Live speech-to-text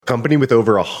company with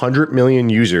over 100 million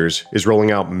users is rolling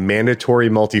out mandatory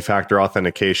multi-factor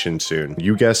authentication soon.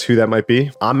 You guess who that might be?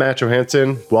 I'm Matt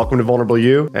Johansson. Welcome to Vulnerable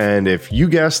You. And if you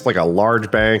guessed like a large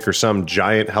bank or some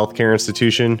giant healthcare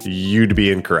institution, you'd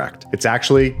be incorrect. It's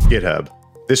actually GitHub.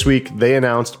 This week, they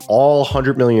announced all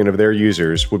 100 million of their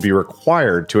users would be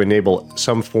required to enable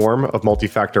some form of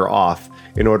multi-factor auth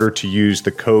in order to use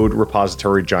the Code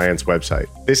Repository Giants website.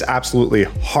 This absolutely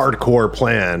hardcore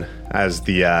plan, as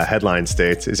the headline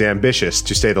states, is ambitious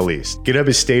to say the least. GitHub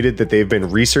has stated that they've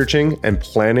been researching and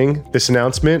planning this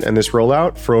announcement and this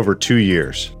rollout for over 2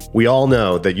 years. We all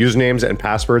know that usernames and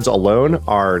passwords alone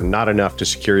are not enough to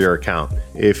secure your account.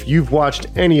 If you've watched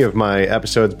any of my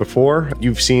episodes before,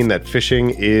 you've seen that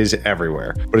phishing is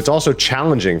everywhere. But it's also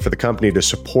challenging for the company to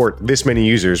support this many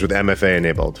users with MFA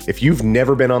enabled. If you've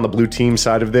never been on the blue team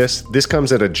side of this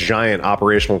comes at a giant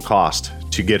operational cost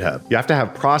to GitHub. You have to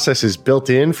have processes built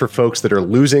in for folks that are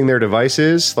losing their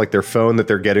devices, like their phone that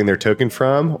they're getting their token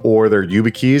from, or their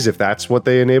YubiKeys, if that's what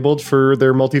they enabled for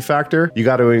their multi-factor. You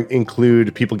got to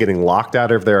include people getting locked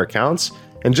out of their accounts,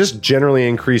 and just generally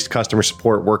increased customer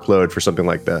support workload for something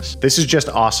like this. This is just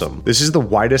awesome. This is the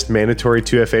widest mandatory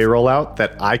 2FA rollout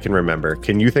that I can remember.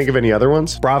 Can you think of any other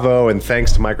ones? Bravo, and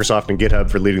thanks to Microsoft and GitHub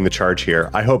for leading the charge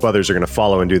here. I hope others are going to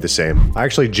follow and do the same. I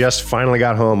actually just finally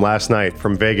got home last night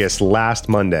from Vegas last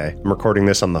Monday. I'm recording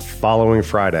this on the following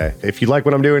Friday. If you like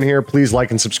what I'm doing here, please like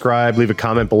and subscribe, leave a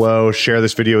comment below, share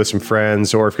this video with some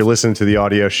friends, or if you're listening to the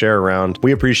audio, share around.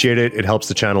 We appreciate it. It helps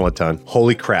the channel a ton.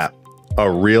 Holy crap. A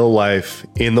real life,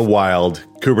 in the wild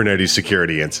Kubernetes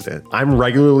security incident. I'm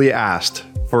regularly asked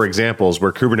for examples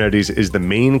where Kubernetes is the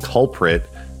main culprit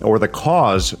or the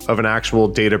cause of an actual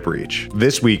data breach.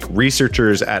 This week,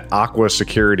 researchers at Aqua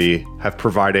Security have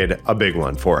provided a big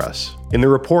one for us. In the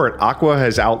report, Aqua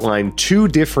has outlined 2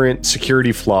 different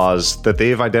security flaws that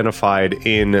they've identified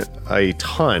in a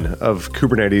ton of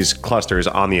Kubernetes clusters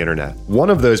on the internet.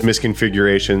 One of those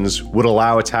misconfigurations would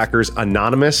allow attackers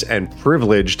anonymous and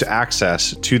privileged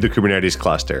access to the Kubernetes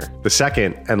cluster. The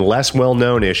second and less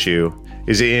well-known issue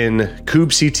is in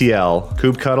kubectl.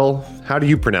 Kubectl, how do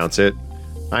you pronounce it?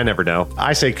 I never know.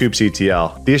 I say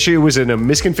kubectl. The issue was in a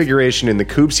misconfiguration in the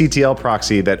kubectl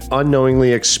proxy that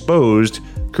unknowingly exposed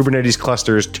Kubernetes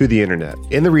clusters to the internet.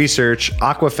 In the research,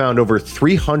 Aqua found over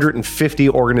 350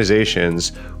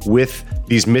 organizations with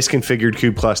these misconfigured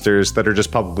kube clusters that are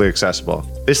just publicly accessible.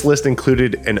 This list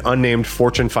included an unnamed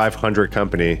Fortune 500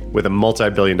 company with a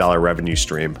multi-billion-dollar revenue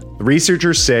stream. The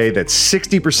researchers say that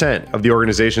 60% of the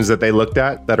organizations that they looked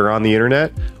at that are on the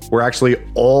internet were actually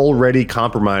already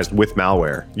compromised with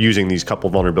malware using these couple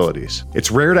vulnerabilities.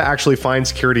 It's rare to actually find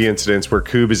security incidents where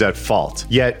Kube is at fault,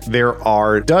 yet there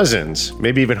are dozens,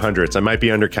 maybe even hundreds, I might be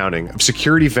undercounting, of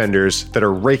security vendors that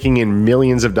are raking in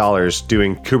millions of dollars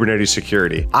doing Kubernetes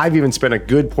security. I've even spent a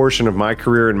good portion of my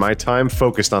career and my time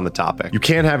focused on the topic. You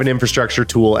can't have an infrastructure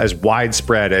tool as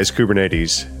widespread as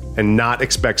Kubernetes and not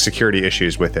expect security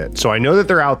issues with it. So I know that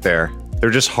they're out there. They're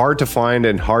just hard to find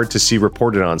and hard to see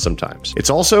reported on sometimes.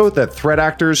 It's also that threat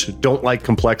actors don't like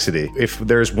complexity. If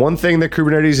there's one thing that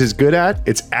Kubernetes is good at,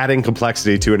 it's adding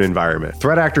complexity to an environment.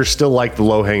 Threat actors still like the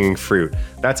low-hanging fruit.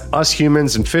 That's us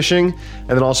humans and phishing, and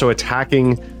then also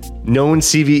attacking known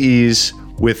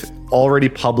CVEs with already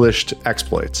published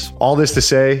exploits. All this to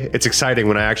say, it's exciting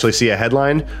when I actually see a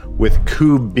headline with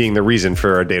Kube being the reason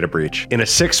for a data breach. In a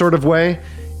sick sort of way,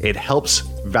 it helps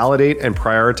validate and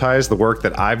prioritize the work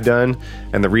that I've done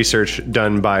and the research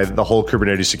done by the whole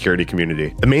Kubernetes security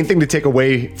community. The main thing to take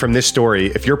away from this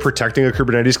story, if you're protecting a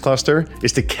Kubernetes cluster,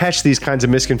 is to catch these kinds of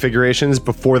misconfigurations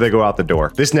before they go out the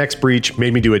door. This next breach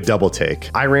made me do a double take.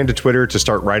 I ran to Twitter to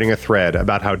start writing a thread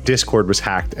about how Discord was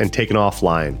hacked and taken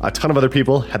offline. A ton of other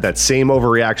people had that same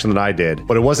overreaction that I did,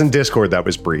 but it wasn't Discord that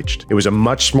was breached. It was a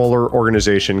much smaller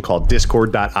organization called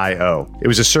Discord.io. It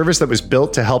was a service that was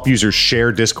built to help users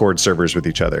share Discord servers with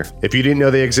each other. If you didn't know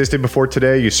they existed before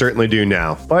today, you certainly do now.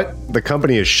 But the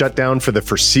company is shut down for the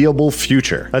foreseeable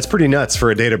future. That's pretty nuts for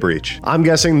a data breach. I'm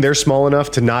guessing they're small enough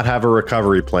to not have a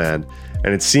recovery plan.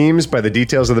 And it seems by the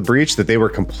details of the breach that they were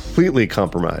completely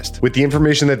compromised. With the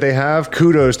information that they have,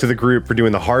 kudos to the group for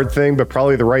doing the hard thing, but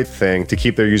probably the right thing to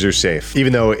keep their users safe,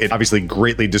 even though it obviously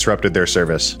greatly disrupted their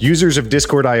service. Users of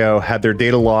Discord.io had their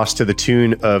data lost to the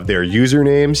tune of their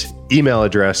usernames, email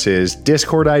addresses,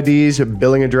 Discord IDs,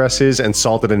 billing addresses, and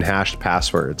salted and hashed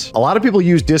passwords. A lot of people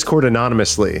use Discord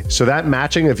anonymously, so that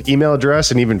matching of email address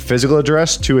and even physical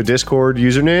address to a Discord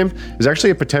username is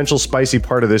actually a potential spicy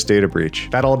part of this data breach.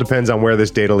 That all depends on where where this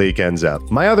data leak ends up.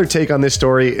 My other take on this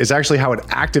story is actually how it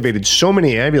activated so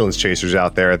many ambulance chasers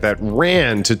out there that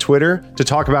ran to Twitter to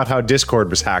talk about how Discord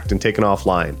was hacked and taken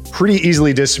offline. Pretty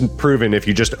easily disproven if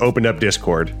you just opened up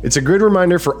Discord. It's a good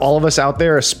reminder for all of us out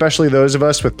there, especially those of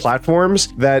us with platforms,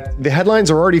 that the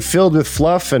headlines are already filled with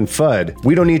fluff and FUD.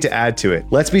 We don't need to add to it.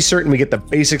 Let's be certain we get the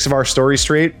basics of our story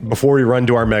straight before we run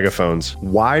to our megaphones.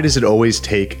 Why does it always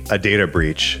take a data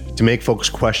breach to make folks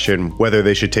question whether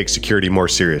they should take security more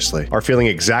seriously? Are feeling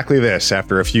exactly this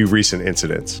after a few recent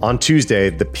incidents. On Tuesday,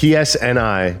 the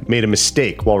PSNI made a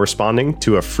mistake while responding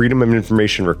to a Freedom of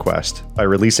Information request by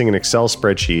releasing an Excel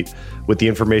spreadsheet with the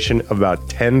information of about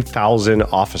 10,000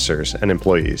 officers and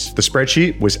employees. The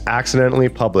spreadsheet was accidentally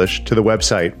published to the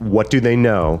website What Do They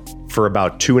Know for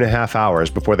about 2.5 hours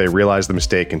before they realized the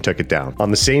mistake and took it down. On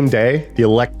the same day, the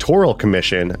Electoral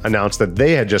Commission announced that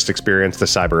they had just experienced a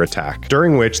cyber attack,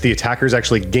 during which the attackers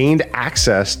actually gained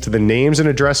access to the names and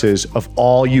addresses of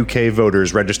all UK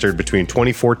voters registered between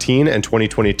 2014 and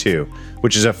 2022,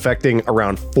 which is affecting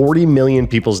around 40 million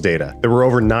people's data. There were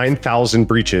over 9,000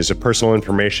 breaches of personal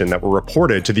information that were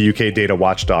reported to the UK data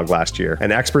watchdog last year,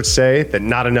 and experts say that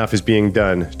not enough is being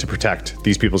done to protect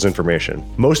these people's information.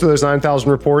 Most of those 9,000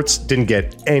 reports didn't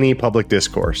get any public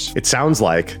discourse. It sounds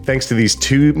like, thanks to these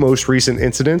two most recent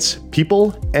incidents,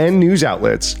 people and news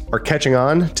outlets are catching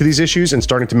on to these issues and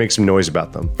starting to make some noise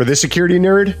about them. For this security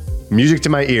nerd, music to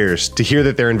my ears to hear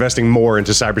that they're investing more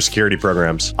into cybersecurity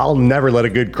programs. I'll never let a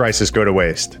good crisis go to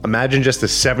waste. Imagine just a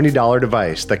 $70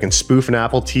 device that can spoof an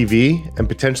Apple TV and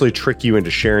potentially trick you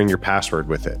into sharing your password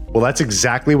with it. Well, that's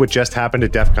exactly what just happened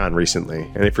at DEF CON recently.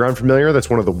 And if you're unfamiliar, that's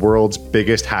one of the world's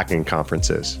biggest hacking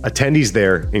conferences. Attendees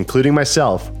there, including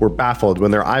myself, were baffled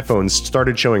when their iPhones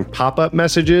started showing pop-up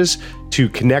messages to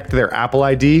connect their Apple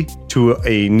ID to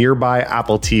a nearby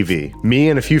Apple TV. Me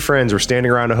and a few friends were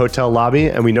standing around a hotel lobby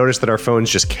and we noticed that our phones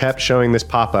just kept showing this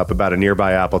pop-up about a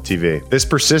nearby Apple TV. This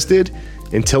persisted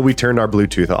until we turned our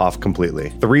Bluetooth off completely.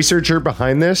 The researcher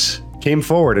behind this came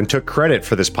forward and took credit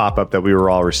for this pop-up that we were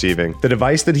all receiving. The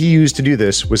device that he used to do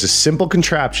this was a simple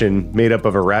contraption made up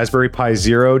of a Raspberry Pi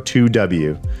Zero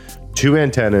 2W, 2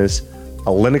 antennas, a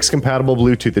Linux-compatible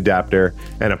Bluetooth adapter,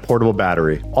 and a portable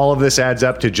battery. All of this adds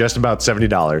up to just about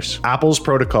 $70. Apple's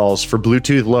protocols for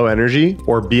Bluetooth Low Energy,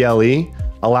 or BLE,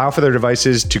 allow for their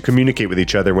devices to communicate with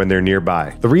each other when they're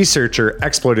nearby. The researcher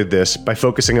exploited this by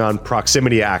focusing on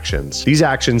proximity actions. These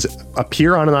actions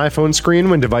appear on an iPhone screen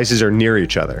when devices are near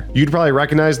each other. You'd probably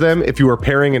recognize them if you were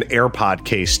pairing an AirPod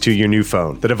case to your new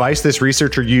phone. The device this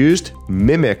researcher used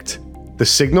mimicked the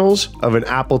signals of an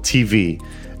Apple TV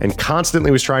and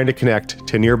constantly was trying to connect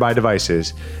to nearby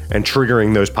devices and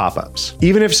triggering those pop-ups.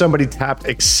 Even if somebody tapped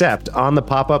accept on the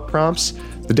pop-up prompts,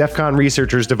 the DEF CON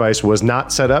researcher's device was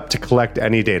not set up to collect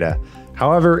any data.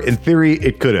 However, in theory,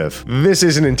 it could have. This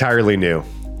isn't entirely new.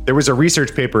 There was a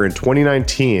research paper in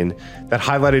 2019 that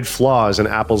highlighted flaws in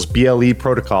Apple's BLE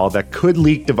protocol that could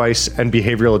leak device and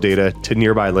behavioral data to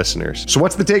nearby listeners. So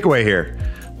what's the takeaway here?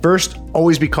 First,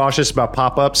 always be cautious about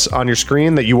pop-ups on your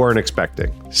screen that you weren't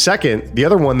expecting. Second, the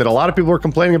other one that a lot of people are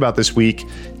complaining about this week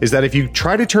is that if you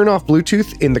try to turn off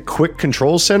Bluetooth in the quick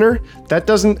control center, that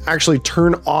doesn't actually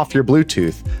turn off your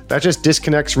Bluetooth. That just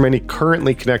disconnects from any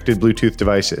currently connected Bluetooth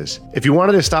devices. If you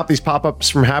wanted to stop these pop-ups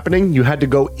from happening, you had to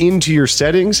go into your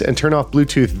settings and turn off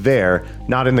Bluetooth there,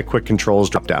 not in the quick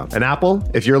controls dropdown. And Apple,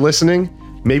 if you're listening,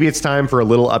 maybe it's time for a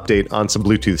little update on some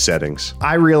Bluetooth settings.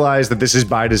 I realize that this is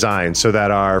by design so that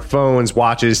our phones,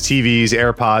 watches, TVs,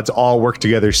 AirPods all work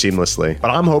together seamlessly. But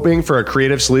I'm hoping for a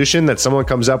creative solution that someone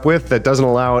comes up with that doesn't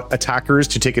allow attackers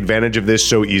to take advantage of this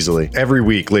so easily. Every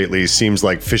week lately seems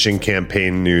like phishing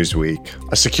campaign news week.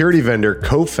 A security vendor,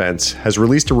 Cofense, has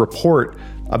released a report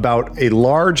about a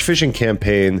large phishing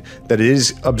campaign that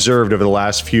is observed over the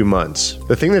last few months.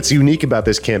 The thing that's unique about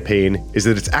this campaign is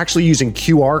that it's actually using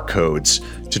QR codes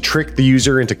to trick the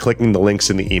user into clicking the links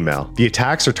in the email. The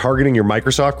attacks are targeting your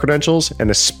Microsoft credentials, and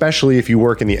especially if you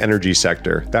work in the energy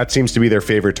sector. That seems to be their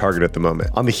favorite target at the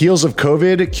moment. On the heels of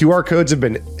COVID, QR codes have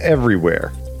been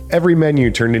everywhere. Every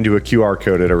menu turned into a QR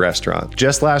code at a restaurant.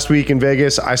 Just last week in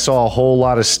Vegas, I saw a whole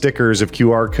lot of stickers of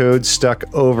QR codes stuck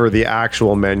over the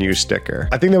actual menu sticker.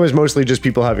 I think that was mostly just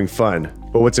people having fun.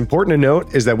 But what's important to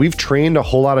note is that we've trained a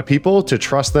whole lot of people to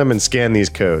trust them and scan these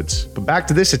codes. But back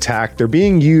to this attack, they're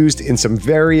being used in some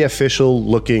very official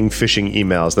looking phishing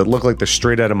emails that look like they're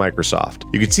straight out of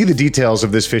Microsoft. You can see the details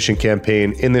of this phishing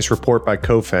campaign in this report by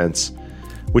Cofense,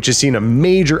 which has seen a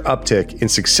major uptick in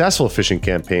successful phishing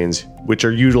campaigns, which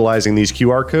are utilizing these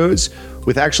QR codes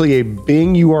with actually a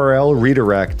Bing URL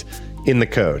redirect in the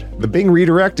code. The Bing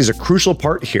redirect is a crucial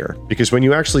part here because when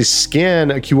you actually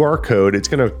scan a QR code, it's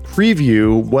going to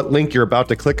preview what link you're about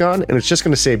to click on, and it's just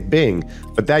going to say Bing,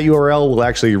 but that URL will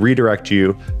actually redirect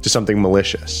you to something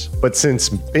malicious. But since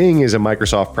Bing is a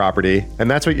Microsoft property, and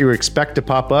that's what you expect to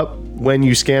pop up when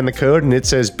you scan the code and it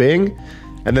says Bing,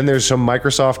 and then there's some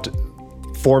Microsoft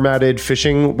formatted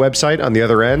phishing website on the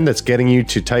other end that's getting you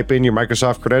to type in your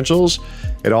Microsoft credentials,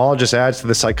 it all just adds to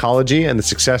the psychology and the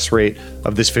success rate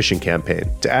of this phishing campaign.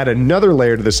 To add another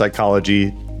layer to the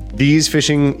psychology, these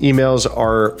phishing emails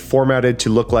are formatted to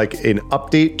look like an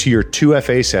update to your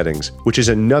 2FA settings, which is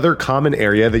another common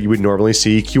area that you would normally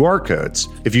see QR codes.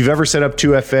 If you've ever set up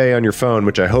 2FA on your phone,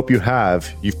 which I hope you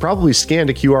have, you've probably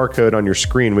scanned a QR code on your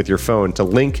screen with your phone to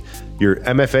link your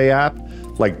MFA app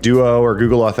like Duo or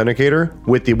Google Authenticator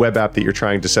with the web app that you're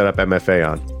trying to set up MFA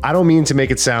on. I don't mean to make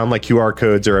it sound like QR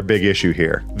codes are a big issue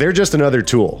here. They're just another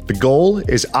tool. The goal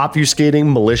is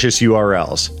obfuscating malicious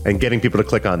URLs and getting people to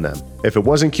click on them. If it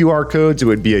wasn't QR codes, it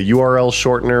would be a URL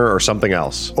shortener or something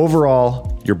else.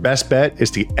 Overall, your best bet is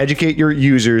to educate your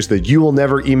users that you will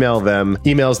never email them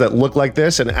emails that look like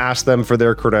this and ask them for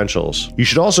their credentials. You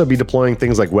should also be deploying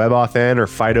things like WebAuthn or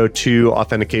FIDO2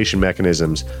 authentication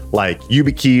mechanisms like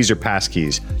YubiKeys or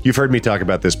passkeys. You've heard me talk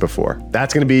about this before.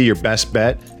 That's going to be your best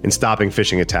bet in stopping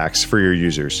phishing attacks for your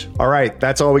users. All right,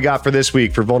 that's all we got for this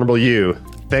week for Vulnerable You.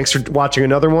 Thanks for watching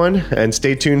another one, and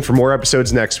stay tuned for more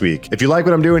episodes next week. If you like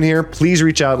what I'm doing here, please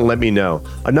reach out and let me know.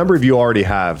 A number of you already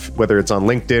have, whether it's on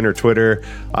LinkedIn or Twitter,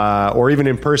 or even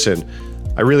in person.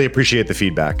 I really appreciate the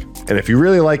feedback. And if you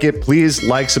really like it, please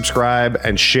like, subscribe,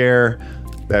 and share.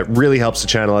 That really helps the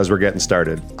channel as we're getting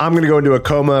started. I'm going to go into a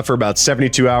coma for about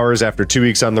 72 hours after 2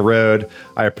 weeks on the road.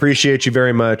 I appreciate you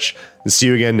very much, and see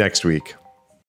you again next week.